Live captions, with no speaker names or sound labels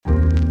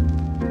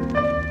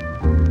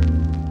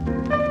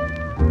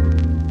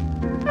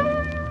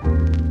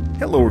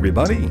Hello,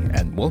 everybody,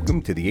 and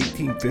welcome to the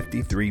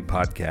 1853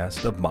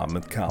 podcast of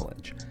Monmouth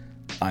College.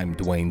 I'm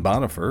Dwayne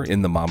Bonifer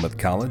in the Monmouth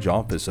College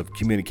Office of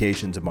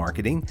Communications and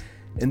Marketing,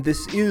 and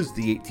this is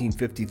the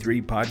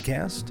 1853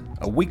 podcast,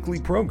 a weekly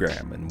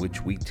program in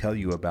which we tell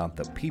you about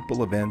the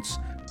people, events,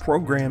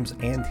 programs,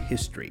 and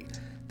history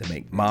that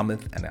make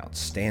Monmouth an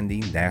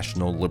outstanding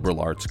national liberal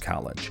arts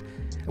college.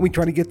 And we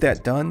try to get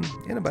that done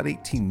in about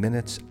 18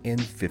 minutes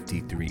and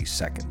 53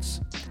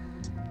 seconds.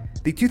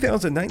 The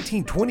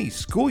 2019-20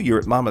 school year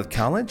at Monmouth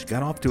College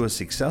got off to a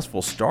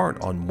successful start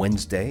on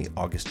Wednesday,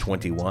 August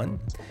 21.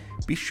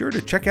 Be sure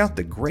to check out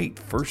the great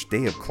first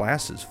day of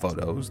classes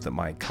photos that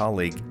my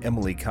colleague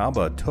Emily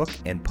Kaba took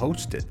and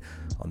posted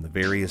on the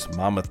various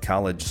Monmouth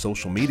College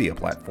social media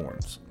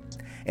platforms.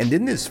 And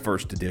in this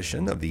first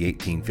edition of the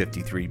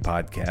 1853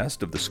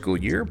 podcast of the school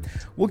year,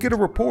 we'll get a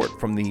report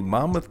from the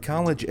Monmouth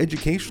College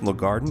Educational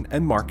Garden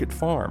and Market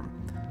Farm.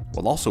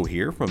 We'll also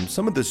hear from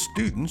some of the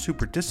students who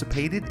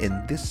participated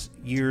in this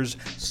year's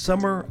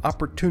Summer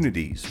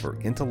Opportunities for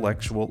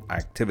Intellectual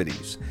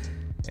Activities.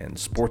 And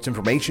Sports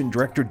Information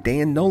Director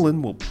Dan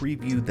Nolan will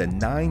preview the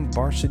 9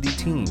 varsity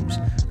teams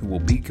who will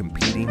be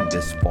competing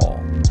this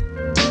fall.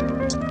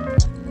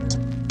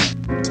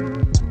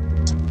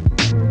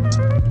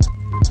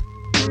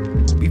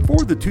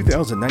 Before the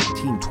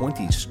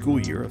 2019-20 school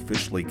year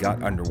officially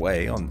got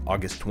underway on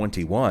August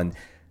 21,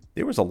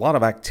 there was a lot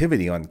of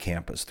activity on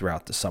campus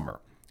throughout the summer,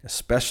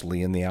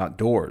 especially in the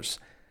outdoors.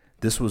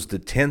 This was the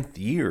 10th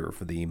year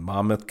for the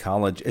Monmouth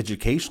College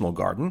Educational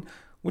Garden,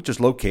 which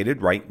is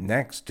located right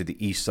next to the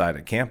east side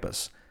of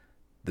campus.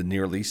 The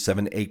nearly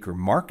 7-acre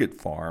market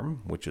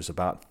farm, which is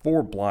about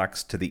 4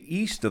 blocks to the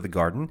east of the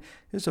garden,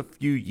 is a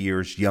few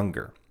years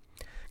younger.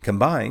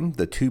 Combined,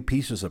 the 2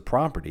 pieces of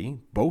property,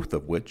 both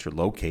of which are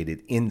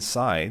located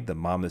inside the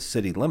Monmouth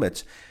city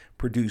limits,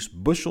 produce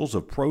bushels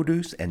of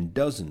produce and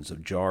dozens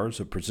of jars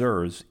of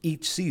preserves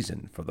each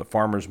season for the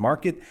farmers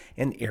market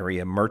and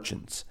area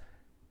merchants.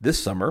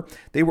 This summer,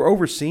 they were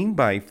overseen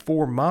by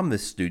 4 Monmouth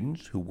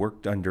students who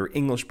worked under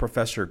English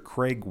professor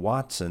Craig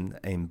Watson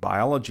and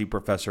biology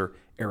professor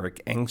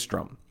Eric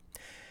Engstrom.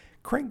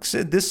 Craig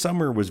said this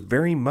summer was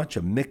very much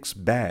a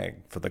mixed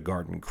bag for the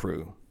garden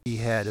crew. We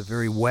had a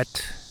very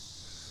wet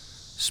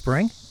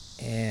spring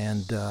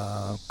and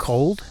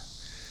cold.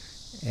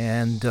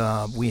 And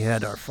we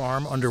had our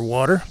farm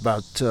underwater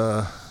about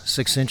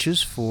 6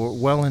 inches for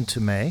well into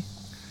May,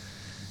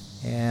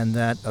 and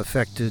that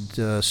affected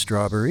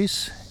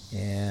strawberries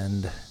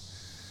and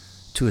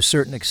to a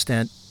certain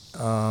extent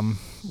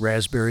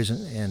raspberries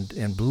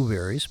and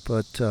blueberries.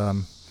 But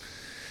then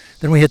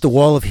we hit the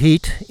wall of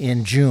heat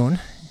in June.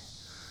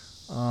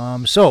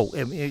 So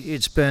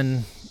it's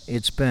been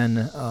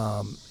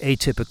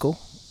atypical.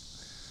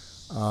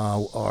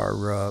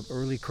 Our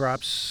early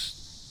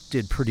crops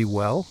did pretty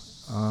well.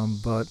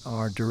 But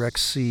our direct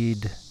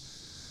seed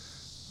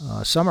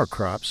summer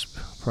crops,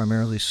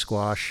 primarily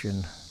squash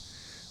and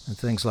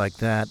things like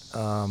that,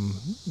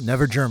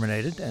 never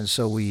germinated, and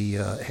so we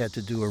had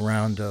to do a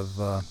round of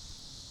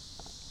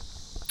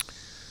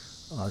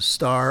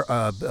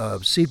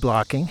seed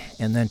blocking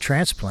and then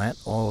transplant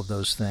all of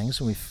those things.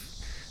 And we've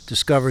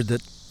discovered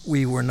that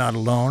we were not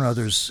alone.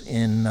 Others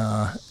in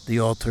the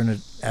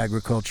alternate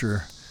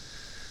agriculture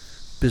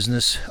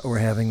business were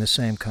having the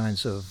same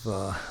kinds of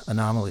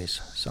anomalies.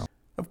 So.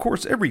 Of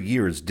course, every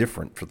year is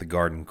different for the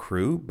garden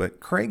crew, but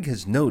Craig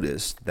has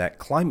noticed that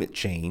climate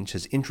change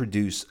has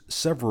introduced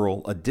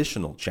several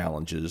additional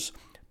challenges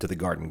to the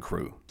garden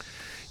crew.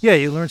 Yeah,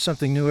 you learn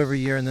something new every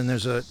year, and then there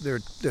are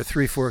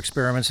 3-4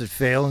 experiments that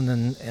fail,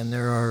 and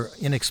there are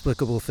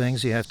inexplicable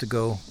things you have to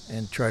go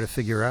and try to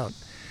figure out.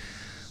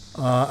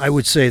 I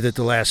would say that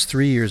the last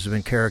 3 years have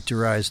been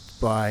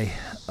characterized by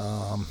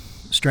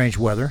strange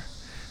weather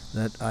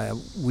that I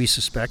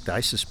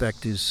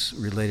suspect is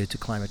related to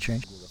climate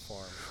change.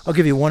 I'll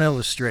give you one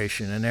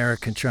illustration, and Eric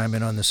can chime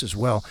in on this as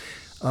well.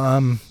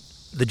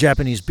 The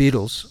Japanese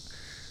beetles,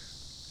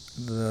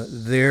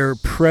 their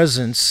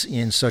presence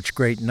in such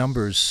great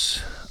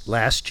numbers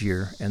last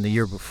year and the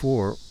year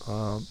before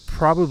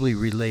probably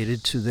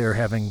related to their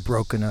having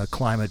broken a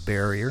climate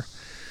barrier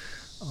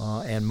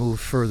and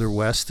moved further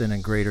west and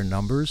in greater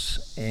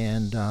numbers.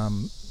 And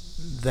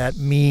that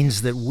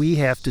means that we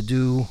have to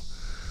do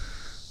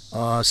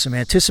some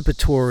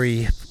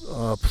anticipatory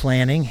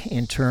planning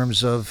in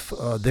terms of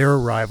their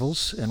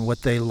arrivals and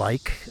what they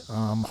like.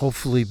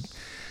 Hopefully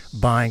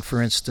buying, for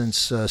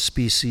instance,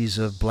 species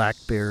of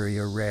blackberry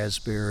or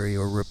raspberry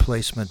or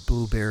replacement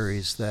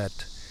blueberries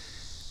that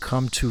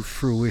come to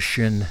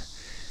fruition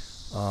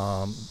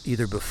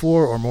either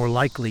before or more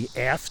likely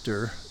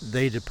after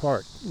they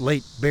depart.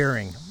 Late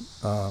bearing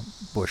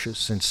bushes,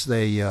 since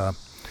the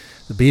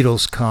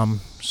beetles come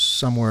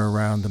somewhere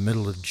around the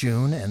middle of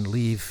June and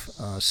leave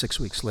 6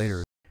 weeks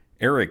later.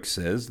 Eric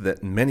says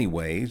that in many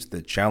ways,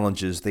 the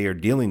challenges they are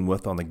dealing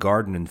with on the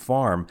garden and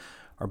farm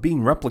are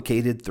being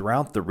replicated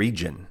throughout the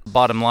region.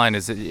 Bottom line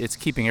is it's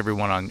keeping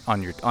everyone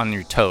on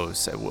your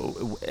toes.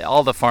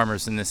 All the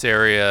farmers in this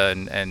area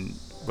and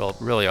well,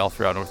 really all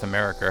throughout North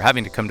America are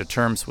having to come to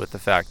terms with the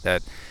fact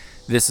that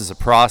this is a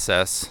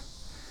process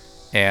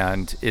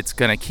And it's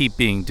going to keep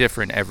being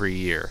different every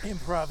year.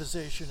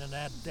 Improvisation and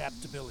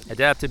adaptability.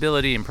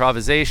 Adaptability,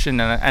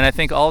 improvisation, and I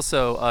think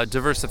also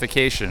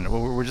diversification.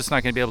 We're just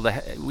not going to be able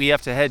to. We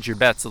have to hedge your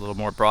bets a little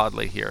more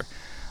broadly here,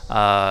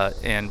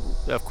 and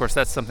of course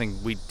that's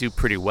something we do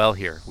pretty well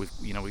here.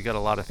 We've got a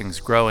lot of things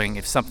growing.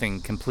 If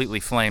something completely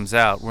flames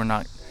out, we're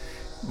not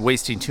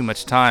wasting too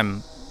much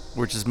time.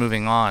 We're just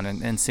moving on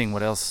and seeing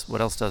what else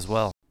does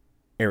well.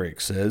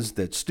 Eric says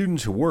that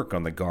students who work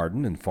on the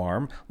garden and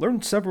farm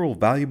learn several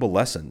valuable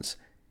lessons.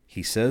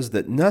 He says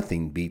that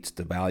nothing beats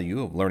the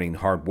value of learning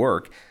hard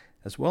work,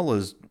 as well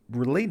as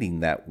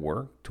relating that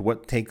work to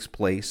what takes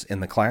place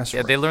in the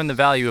classroom. Yeah, they learn the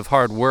value of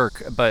hard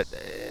work, but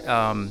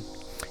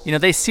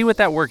they see what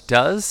that work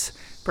does,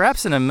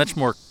 perhaps in a much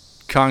more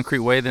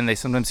concrete way than they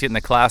sometimes see it in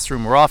the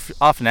classroom. We're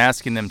often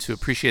asking them to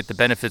appreciate the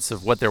benefits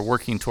of what they're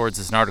working towards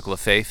as an article of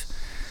faith.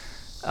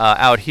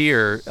 Out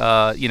here,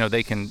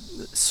 they can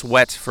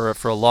sweat for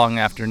a long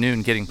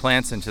afternoon getting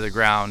plants into the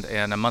ground,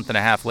 and a month and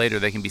a half later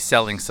they can be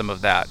selling some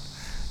of that,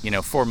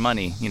 for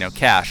money,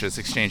 cash is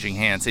exchanging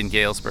hands in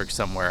Galesburg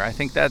somewhere. I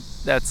think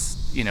that's,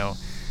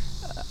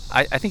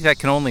 I think that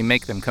can only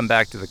make them come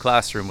back to the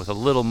classroom with a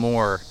little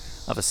more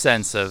of a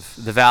sense of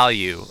the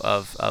value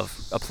of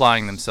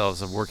applying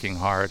themselves, of working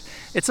hard.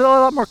 It's a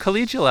lot more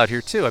collegial out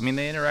here too. I mean,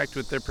 they interact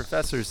with their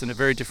professors in a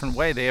very different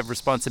way. They have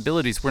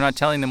responsibilities. We're not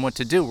telling them what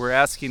to do. We're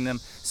asking them,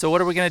 so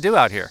what are we going to do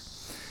out here?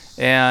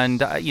 And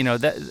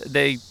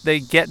they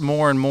get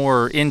more and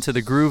more into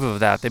the groove of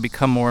that. They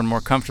become more and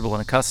more comfortable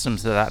and accustomed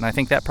to that. And I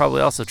think that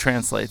probably also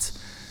translates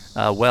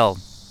well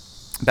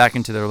back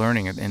into their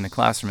learning in the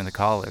classroom in the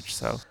college.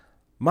 So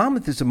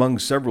Monmouth is among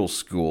several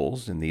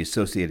schools in the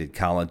associated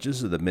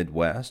colleges of the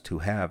Midwest who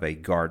have a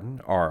garden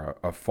or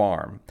a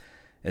farm.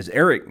 As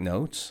Eric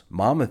notes,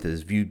 Monmouth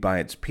is viewed by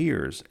its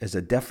peers as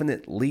a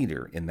definite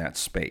leader in that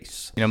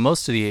space.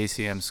 Most of the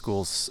ACM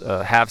schools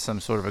have some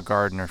sort of a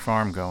garden or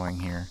farm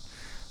going here.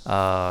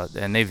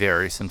 And they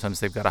vary. Sometimes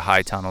they've got a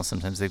high tunnel,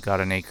 sometimes they've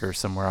got an acre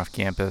somewhere off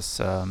campus.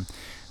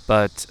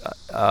 But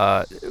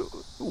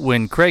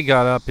when Craig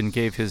got up and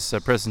gave his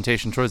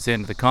presentation towards the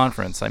end of the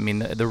conference, I mean,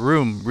 the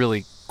room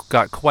really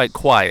got quite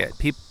quiet.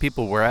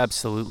 People were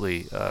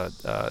absolutely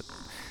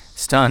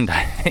stunned,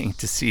 I think,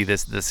 to see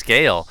the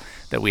scale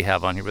that we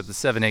have on here with the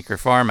 7-acre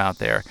farm out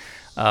there.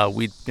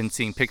 We'd been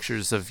seeing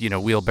pictures of,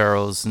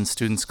 wheelbarrows and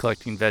students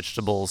collecting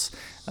vegetables.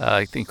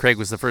 I think Craig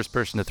was the first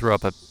person to throw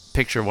up a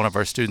picture of one of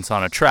our students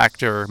on a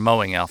tractor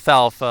mowing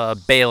alfalfa,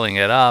 baling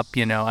it up.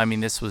 I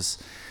mean, this was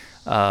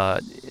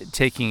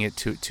taking it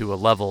to a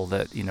level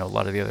that, a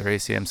lot of the other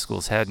ACM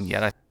schools hadn't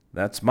yet.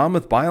 That's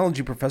Monmouth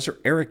biology professor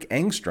Eric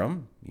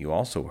Engstrom. You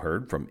also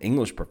heard from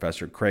English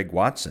professor Craig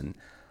Watson.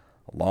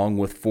 Along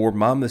with 4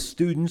 Monmouth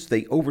students,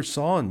 they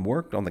oversaw and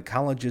worked on the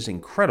college's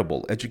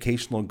incredible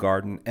educational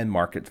garden and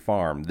market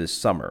farm this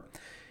summer.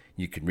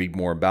 You can read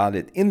more about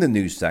it in the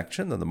news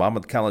section of the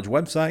Monmouth College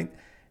website,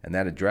 and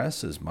that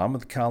address is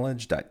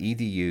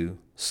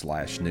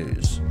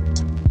monmouthcollege.edu/news.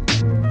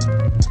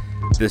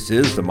 This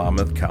is the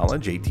Monmouth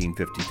College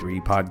 1853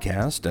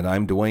 podcast, and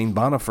I'm Dwayne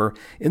Bonifer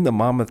in the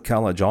Monmouth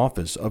College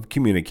Office of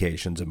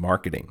Communications and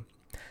Marketing.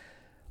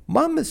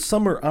 Monmouth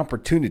Summer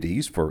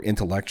Opportunities for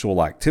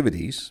Intellectual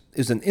Activities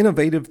is an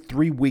innovative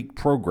 3-week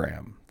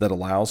program that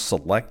allows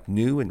select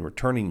new and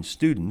returning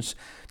students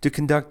to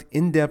conduct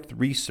in-depth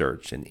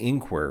research and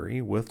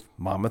inquiry with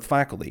Monmouth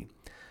faculty.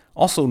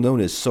 Also known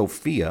as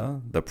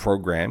SOFIA, the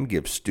program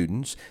gives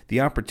students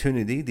the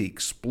opportunity to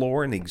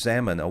explore and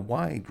examine a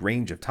wide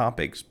range of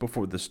topics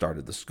before the start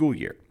of the school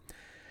year.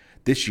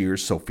 This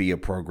year's SOFIA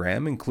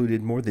program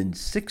included more than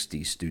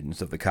 60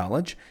 students of the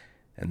college,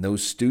 and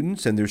those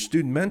students and their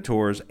student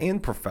mentors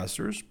and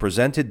professors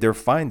presented their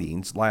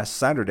findings last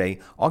Saturday,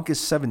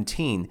 August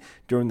 17,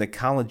 during the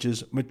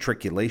college's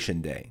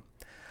Matriculation Day.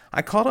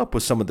 I caught up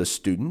with some of the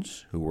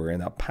students who were in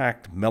a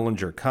packed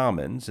Mellinger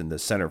Commons in the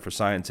Center for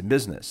Science and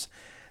Business.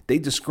 They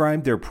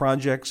described their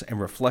projects and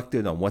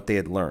reflected on what they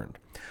had learned.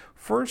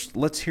 First,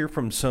 let's hear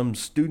from some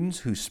students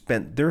who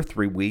spent their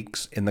 3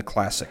 weeks in the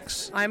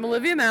classics. I'm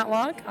Olivia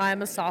Matlock.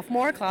 I'm a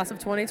sophomore, class of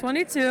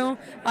 2022.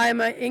 I'm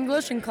an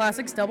English and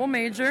Classics double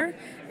major,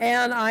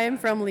 and I am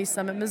from Lee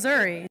Summit,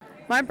 Missouri.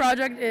 My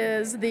project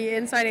is the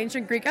Inside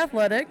Ancient Greek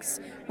Athletics,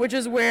 which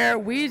is where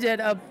we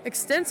did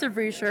extensive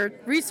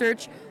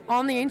research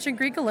on the ancient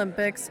Greek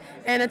Olympics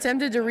and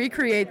attempted to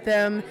recreate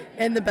them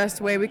in the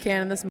best way we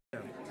can in this moment.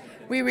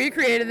 We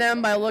recreated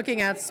them by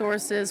looking at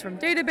sources from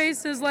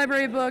databases,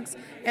 library books,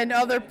 and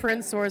other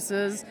print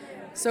sources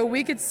so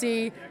we could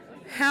see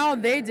how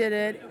they did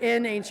it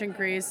in ancient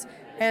Greece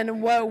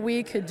and what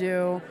we could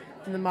do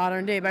in the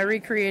modern day by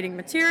recreating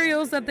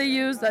materials that they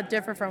use that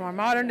differ from our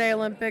modern day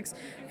Olympics,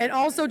 and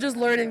also just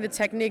learning the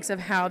techniques of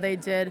how they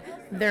did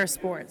their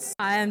sports.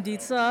 I am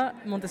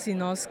Ditsa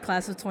Montesinos,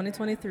 class of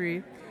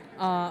 2023.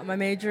 My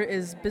major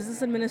is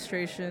business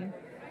administration,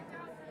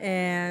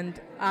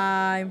 and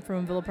I'm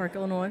from Villa Park,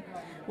 Illinois.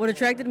 What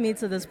attracted me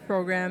to this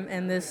program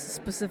and this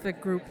specific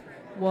group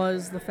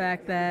was the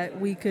fact that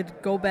we could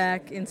go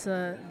back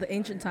into the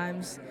ancient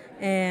times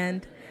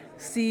and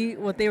see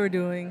what they were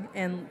doing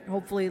and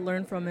hopefully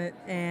learn from it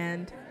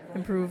and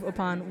improve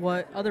upon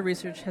what other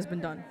research has been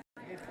done.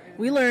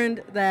 We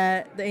learned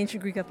that the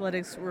ancient Greek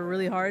athletics were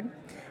really hard,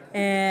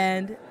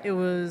 and it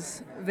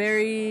was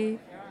very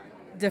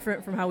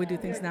different from how we do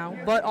things now,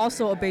 but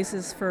also a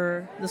basis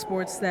for the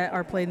sports that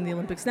are played in the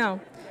Olympics now.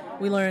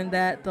 We learned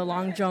that the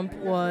long jump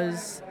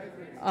was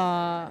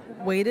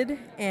weighted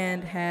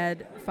and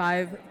had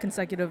 5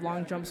 consecutive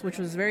long jumps, which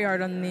was very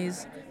hard on the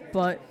knees,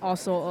 but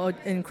also an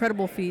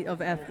incredible feat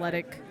of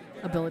athletic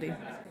ability.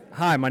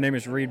 Hi, my name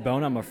is Reed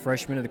Bone. I'm a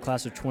freshman of the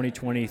class of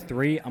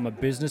 2023. I'm a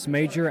business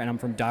major, and I'm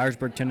from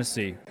Dyersburg,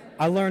 Tennessee.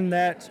 I learned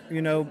that,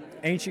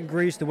 ancient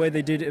Greece, the way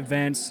they did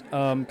events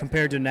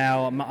compared to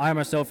now, I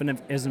myself am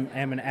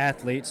an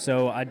athlete,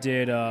 so I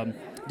did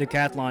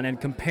decathlon,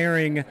 and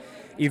comparing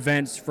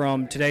events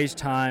from today's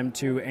time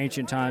to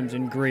ancient times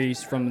in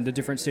Greece, from the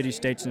different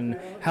city-states and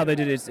how they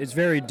did it, it's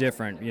very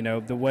different.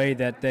 The way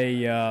that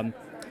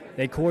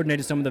they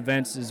coordinated some of the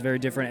events is very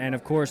different, and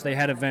of course they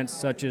had events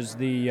such as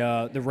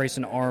the race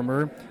in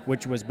armor,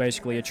 which was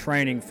basically a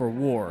training for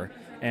war.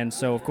 And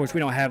so, of course, we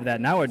don't have that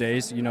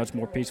nowadays. It's a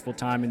more peaceful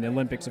time, and the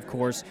Olympics, of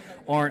course,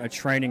 aren't a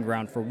training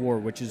ground for war,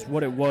 which is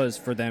what it was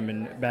for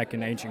them back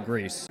in ancient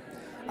Greece.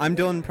 I'm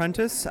Dylan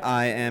Prentice.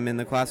 I am in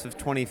the class of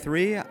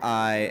 23.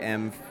 I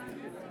am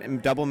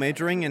double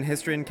majoring in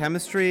history and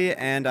chemistry,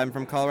 and I'm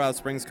from Colorado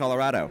Springs,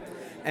 Colorado.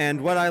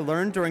 And what I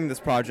learned during this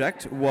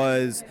project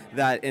was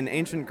that in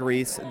ancient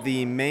Greece,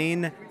 the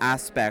main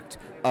aspect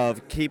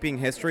of keeping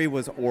history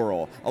was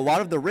oral. A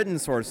lot of the written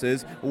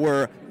sources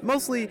were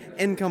mostly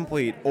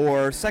incomplete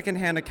or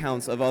secondhand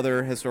accounts of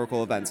other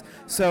historical events.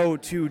 So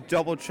to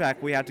double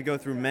check, we had to go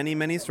through many,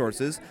 many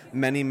sources,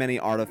 many, many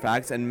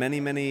artifacts, and many,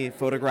 many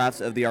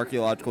photographs of the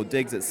archaeological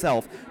digs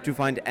itself to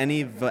find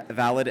any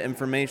valid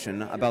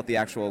information about the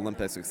actual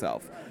Olympics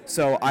itself.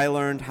 So I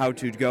learned how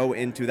to go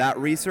into that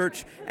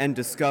research and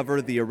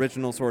discover the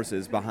original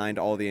sources behind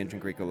all the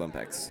ancient Greek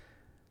Olympics.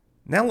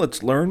 Now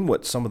let's learn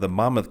what some of the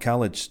Monmouth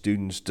College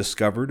students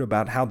discovered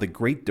about how the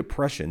Great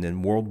Depression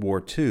in World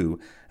War II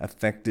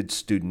affected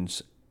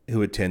students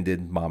who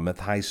attended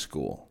Monmouth High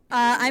School.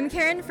 I'm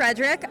Karen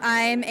Frederick.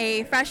 I'm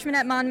a freshman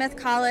at Monmouth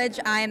College.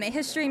 I'm a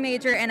history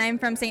major, and I'm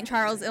from St.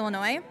 Charles,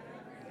 Illinois.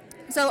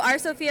 So our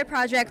Sophia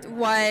project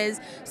was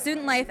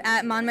student life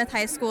at Monmouth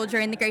High School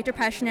during the Great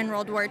Depression and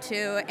World War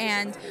II,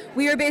 and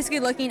we were basically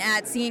looking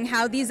at seeing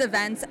how these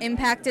events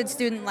impacted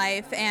student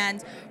life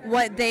and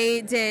what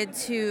they did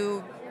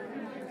to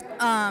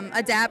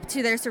adapt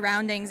to their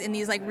surroundings in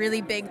these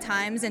really big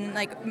times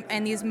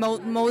and these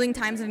molding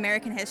times of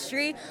American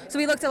history. So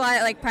we looked a lot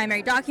at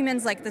primary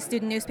documents like the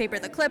student newspaper,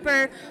 The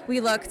Clipper. We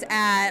looked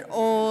at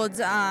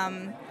old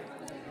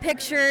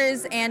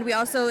pictures, and we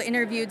also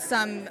interviewed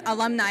some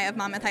alumni of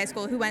Monmouth High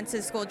School who went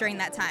to school during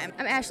that time.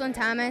 I'm Ashlyn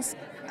Thomas.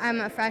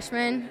 I'm a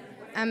freshman.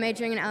 I'm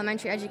majoring in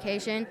elementary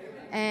education,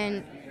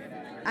 and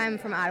I'm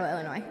from Ottawa,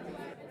 Illinois.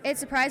 It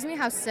surprised me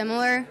how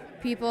similar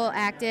people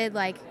acted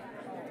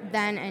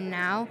then and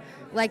now.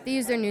 They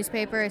use their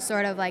newspaper as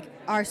sort of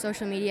our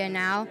social media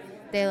now.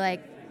 They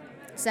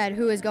said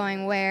who is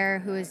going where,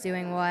 who is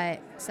doing what,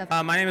 stuff.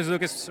 My name is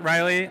Lucas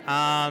Riley.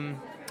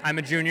 I'm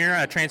a junior,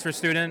 a transfer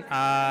student.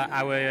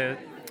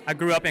 I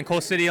grew up in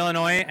Coal City,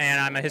 Illinois, and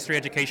I'm a history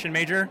education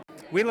major.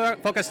 We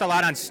focused a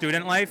lot on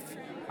student life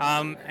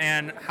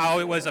and how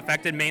it was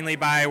affected mainly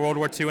by World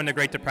War II and the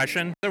Great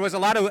Depression. There was a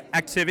lot of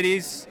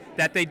activities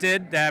that they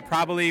did that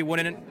probably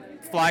wouldn't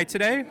fly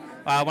today.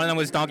 One of them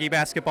was donkey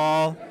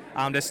basketball.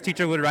 This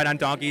teacher would ride on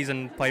donkeys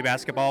and play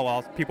basketball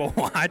while people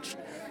watched.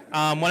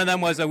 One of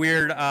them was a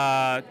weird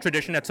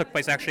tradition that took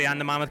place actually on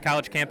the Monmouth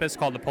College campus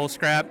called the pole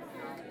scrap,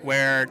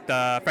 where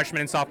the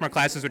freshman and sophomore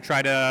classes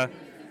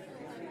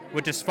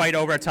would just fight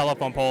over a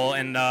telephone pole,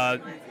 and the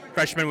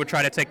freshmen would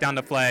try to take down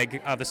the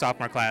flag of the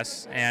sophomore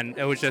class. And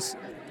it was just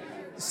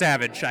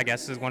savage, I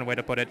guess is one way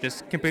to put it,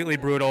 just completely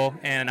brutal,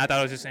 and I thought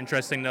it was just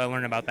interesting to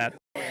learn about that.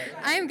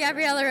 I'm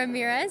Gabriela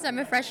Ramirez. I'm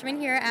a freshman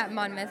here at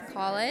Monmouth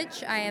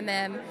College. I am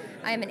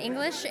an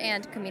English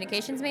and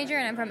communications major,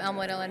 and I'm from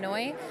Elmwood,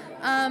 Illinois.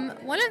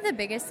 One of the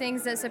biggest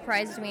things that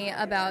surprised me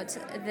about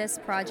this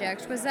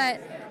project was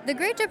that the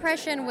Great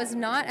Depression was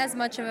not as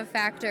much of a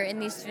factor in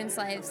these students'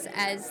 lives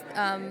as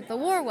the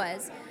war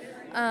was.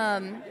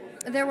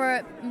 There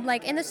were,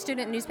 in the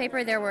student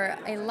newspaper, there were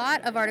a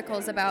lot of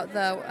articles about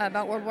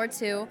World War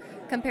II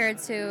compared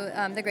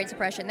to the Great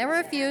Depression. There were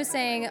a few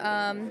saying,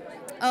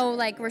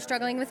 we're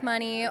struggling with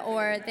money,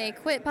 or they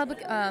quit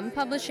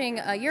publishing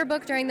a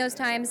yearbook during those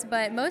times,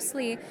 but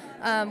mostly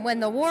when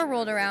the war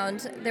rolled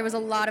around, there was a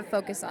lot of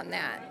focus on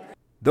that.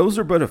 Those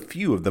are but a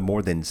few of the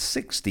more than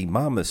 60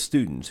 Monmouth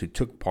students who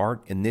took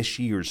part in this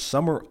year's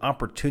Summer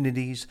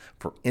Opportunities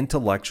for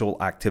Intellectual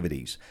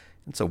Activities.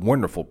 It's a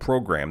wonderful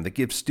program that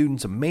gives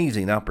students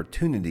amazing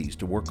opportunities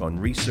to work on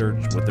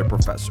research with their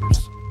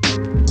professors.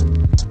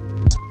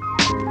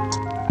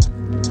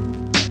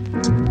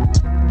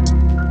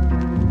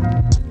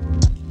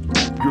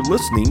 You're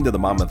listening to the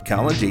Monmouth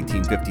College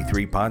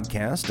 1853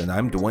 podcast, and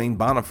I'm Dwayne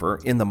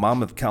Bonifer in the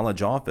Monmouth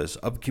College Office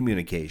of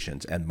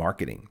Communications and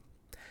Marketing.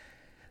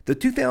 The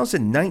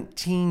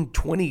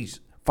 2019-20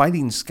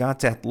 Fighting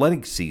Scots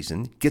athletic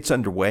season gets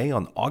underway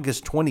on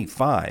August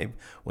 25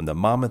 when the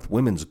Monmouth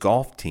women's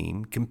golf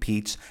team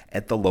competes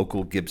at the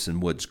local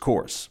Gibson Woods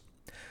course.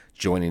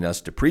 Joining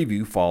us to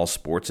preview fall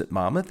sports at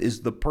Monmouth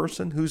is the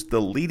person who's the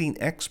leading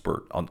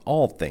expert on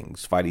all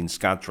things Fighting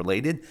Scots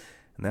related,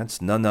 and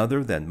that's none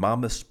other than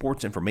Monmouth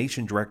Sports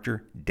Information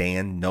Director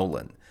Dan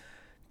Nolan.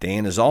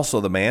 Dan is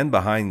also the man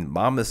behind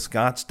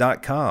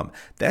MonmouthScots.com.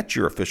 That's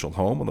your official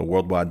home on the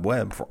World Wide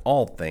Web for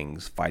all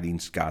things Fighting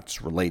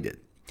Scots related.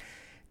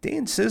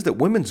 Dan says that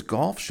women's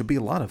golf should be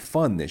a lot of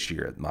fun this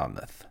year at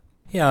Monmouth.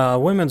 Yeah,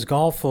 women's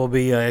golf will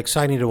be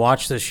exciting to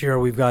watch this year.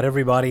 We've got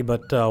everybody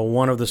but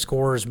one of the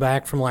scorers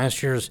back from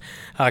last year's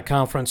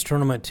conference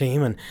tournament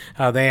team, and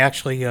they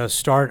actually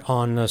start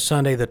on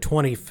Sunday the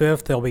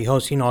 25th. They'll be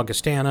hosting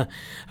Augustana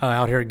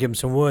out here at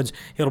Gibson Woods.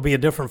 It'll be a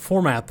different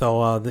format,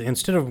 though.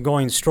 Instead of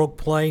going stroke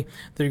play,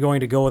 they're going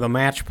to go with a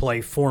match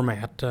play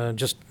format,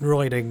 just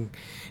really to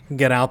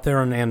get out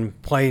there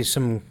and play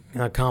some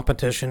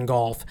competition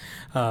golf.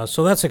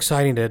 So that's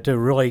exciting to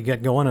really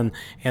get going,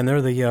 and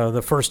they're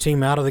the first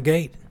team out of the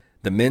gate.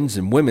 The men's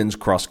and women's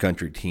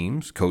cross-country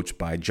teams, coached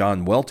by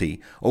John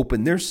Welty,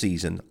 open their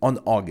season on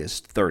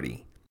August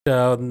 30.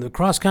 The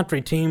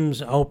cross-country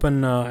teams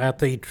open at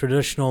the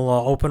traditional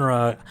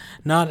opener,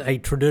 not a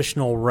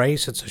traditional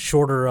race. It's a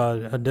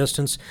shorter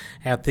distance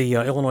at the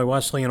Illinois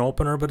Wesleyan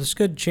opener, but it's a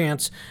good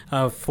chance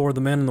for the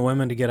men and the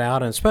women to get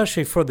out, and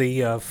especially for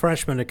the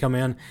freshmen to come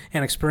in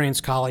and experience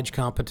college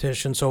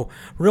competition. So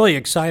really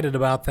excited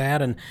about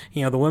that, and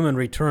the women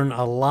return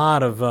a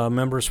lot of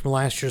members from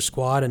last year's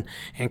squad,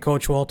 and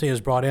Coach Welty has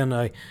brought in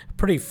a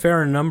pretty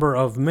fair number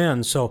of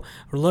men. So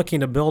we're looking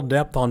to build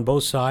depth on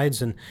both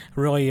sides, and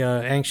really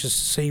anxious to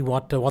see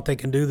what they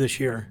can do this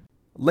year.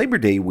 Labor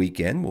Day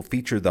weekend will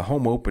feature the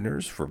home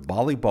openers for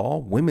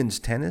volleyball, women's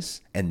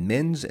tennis, and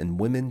men's and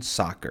women's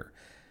soccer.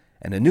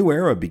 And a new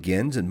era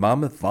begins in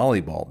Monmouth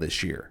volleyball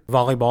this year.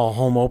 Volleyball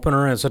home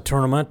opener is a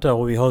tournament.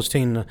 We'll be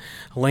hosting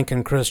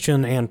Lincoln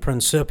Christian and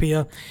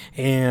Principia,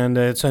 and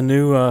it's a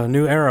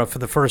new era for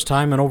the first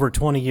time in over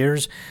 20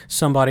 years.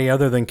 Somebody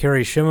other than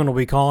Carrie Shimon will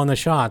be calling the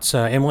shots.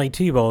 Emily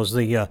Tebow is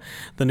the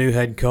new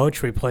head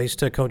coach,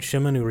 replaced Coach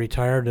Shimon, who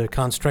retired to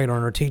concentrate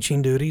on her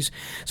teaching duties.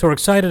 So we're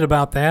excited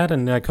about that,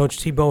 and Coach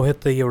Tebow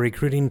hit the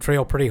recruiting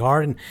trail pretty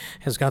hard and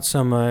has got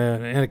some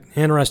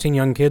interesting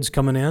young kids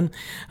coming in.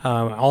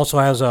 Also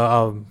has a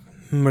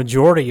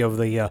majority of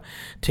the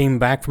team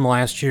back from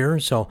last year.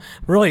 So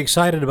really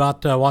excited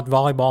about what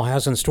volleyball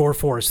has in store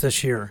for us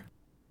this year.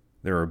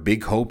 There are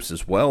big hopes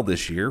as well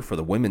this year for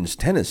the women's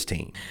tennis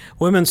team.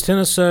 Women's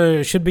tennis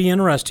should be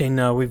interesting.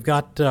 We've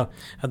got the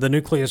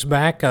nucleus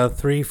back,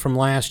 3 from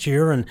last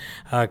year, and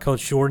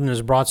Coach Jordan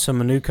has brought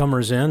some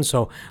newcomers in,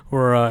 so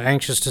we're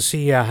anxious to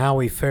see how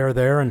we fare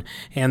there, and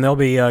they'll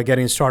be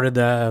getting started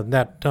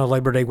that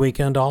Labor Day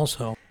weekend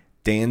also.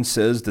 Dan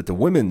says that the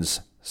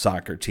women's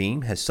soccer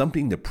team has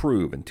something to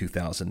prove in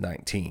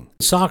 2019.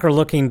 Soccer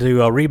looking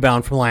to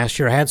rebound from last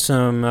year, had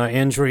some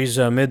injuries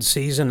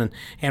mid-season,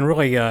 and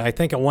really I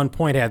think at one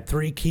point had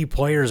 3 key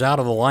players out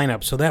of the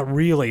lineup, so that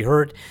really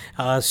hurt.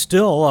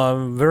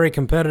 Still very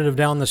competitive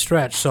down the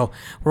stretch, so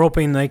we're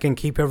hoping they can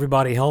keep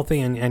everybody healthy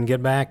and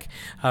get back.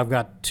 I've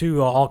got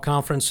 2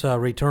 all-conference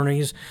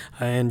returnees,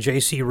 and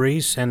J.C.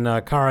 Reese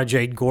and Cara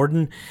Jade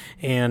Gordon,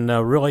 and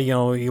really,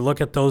 you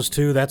look at those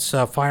 2, that's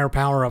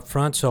firepower up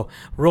front, so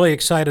really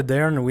excited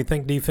there. And we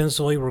think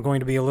defensively we're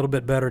going to be a little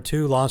bit better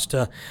too. Lost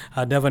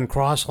Devin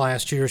Cross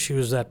last year. She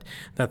was that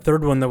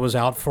third one that was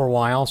out for a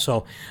while.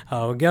 So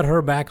we'll get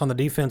her back on the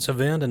defensive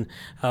end, and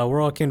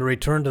we're looking to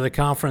return to the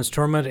conference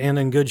tournament and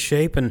in good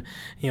shape. And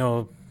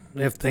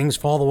if things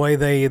fall the way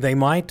they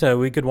might,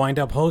 we could wind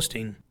up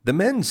hosting. The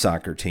men's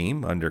soccer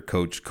team under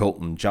Coach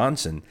Colton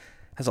Johnson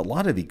has a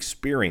lot of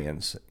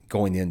experience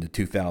going into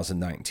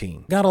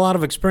 2019. Got a lot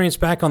of experience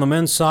back on the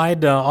men's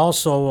side.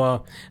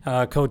 Also,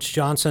 Coach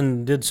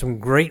Johnson did some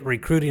great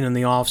recruiting in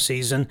the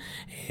off-season,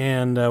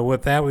 and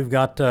with that, we've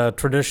got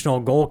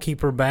traditional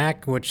goalkeeper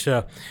back, which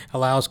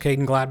allows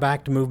Caden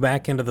Gladbach to move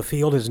back into the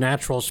field, his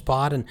natural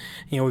spot, and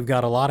we've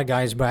got a lot of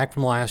guys back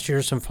from last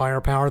year, some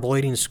firepower. The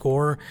leading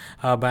scorer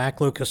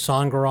back, Lucas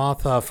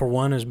Songaroth, for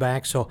one, is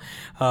back. So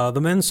the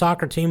men's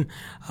soccer team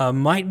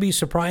might be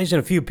surprising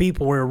a few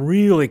people. We were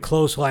really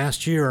close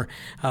last year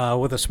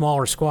with a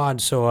smaller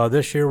squad, so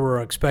this year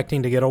we're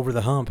expecting to get over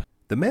the hump.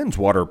 The men's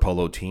water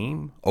polo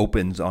team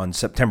opens on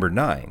September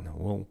 9.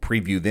 We'll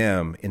preview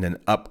them in an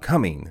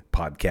upcoming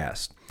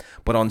podcast.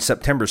 But on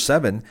September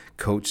 7,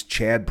 Coach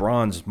Chad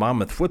Braun's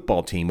Monmouth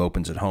football team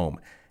opens at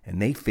home,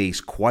 and they face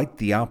quite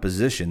the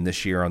opposition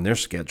this year on their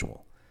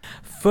schedule.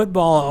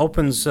 Football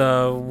opens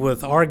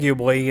with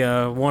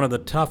arguably one of the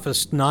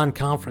toughest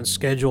non-conference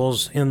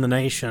schedules in the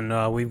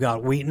nation. We've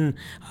got Wheaton,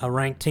 a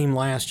ranked team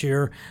last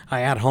year,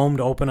 at home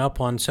to open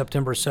up on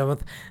September 7th.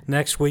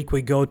 Next week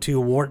we go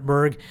to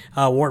Wartburg.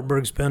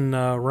 Wartburg's been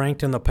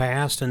ranked in the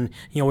past, and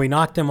we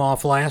knocked them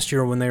off last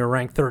year when they were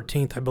ranked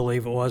 13th, I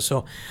believe it was.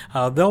 So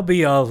they'll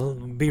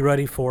be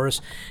ready for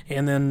us.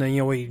 And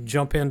then we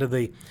jump into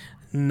the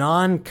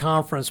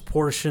non-conference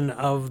portion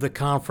of the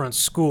conference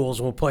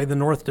schools. We'll play the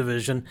North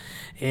Division,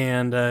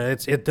 and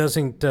it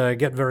doesn't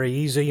get very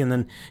easy. And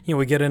then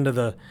we get into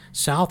the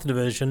South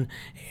Division,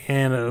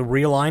 and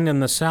realigned in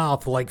the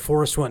South. Lake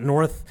Forest went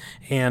north,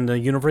 and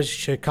University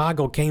of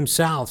Chicago came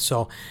south.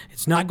 So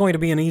it's not going to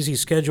be an easy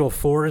schedule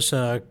for us.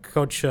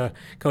 Coach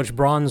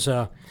Braun's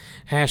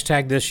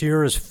hashtag this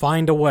year is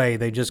find a way.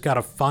 They just got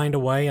to find a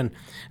way, and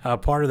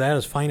part of that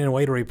is finding a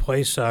way to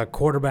replace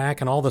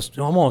quarterback and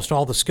almost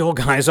all the skill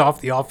guys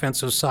off the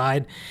offensive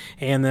side,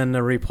 and then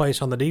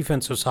replace on the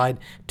defensive side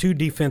 2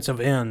 defensive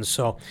ends.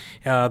 So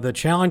the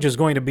challenge is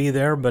going to be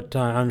there, but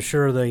I'm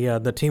sure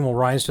the team will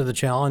rise to the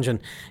challenge.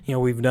 And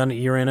we've done it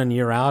year in and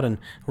year out, and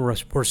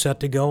we're set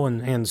to go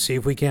and see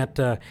if we can't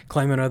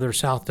claim another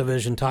South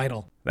Division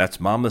title.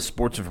 That's Monmouth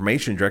Sports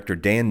Information Director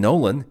Dan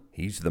Nolan.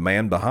 He's the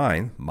man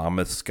behind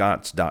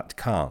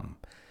MonmouthScots.com.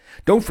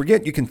 Don't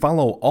forget you can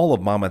follow all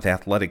of Monmouth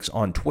Athletics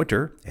on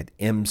Twitter at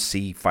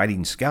MC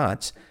Fighting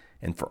Scots.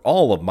 And for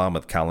all of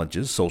Monmouth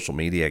College's social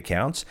media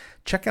accounts,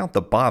 check out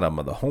the bottom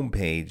of the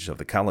homepage of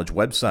the college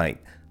website,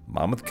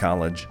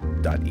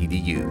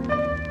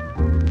 monmouthcollege.edu.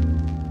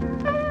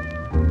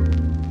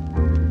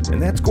 And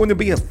that's going to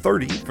be a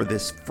 30 for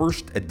this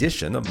first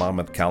edition of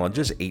Monmouth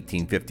College's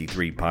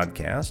 1853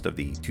 podcast of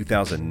the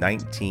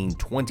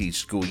 2019-20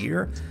 school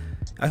year.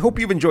 I hope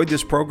you've enjoyed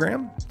this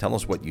program. Tell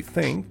us what you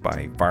think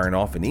by firing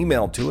off an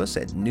email to us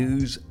at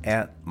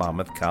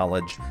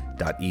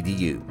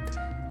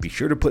news@monmouthcollege.edu. Be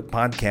sure to put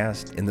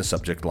podcast in the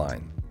subject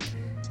line.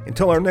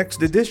 Until our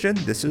next edition,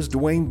 this is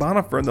Dwayne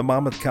Bonifer in the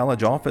Monmouth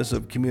College Office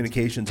of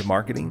Communications and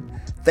Marketing.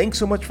 Thanks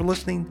so much for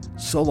listening.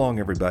 So long,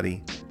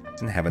 everybody,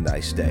 and have a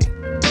nice day.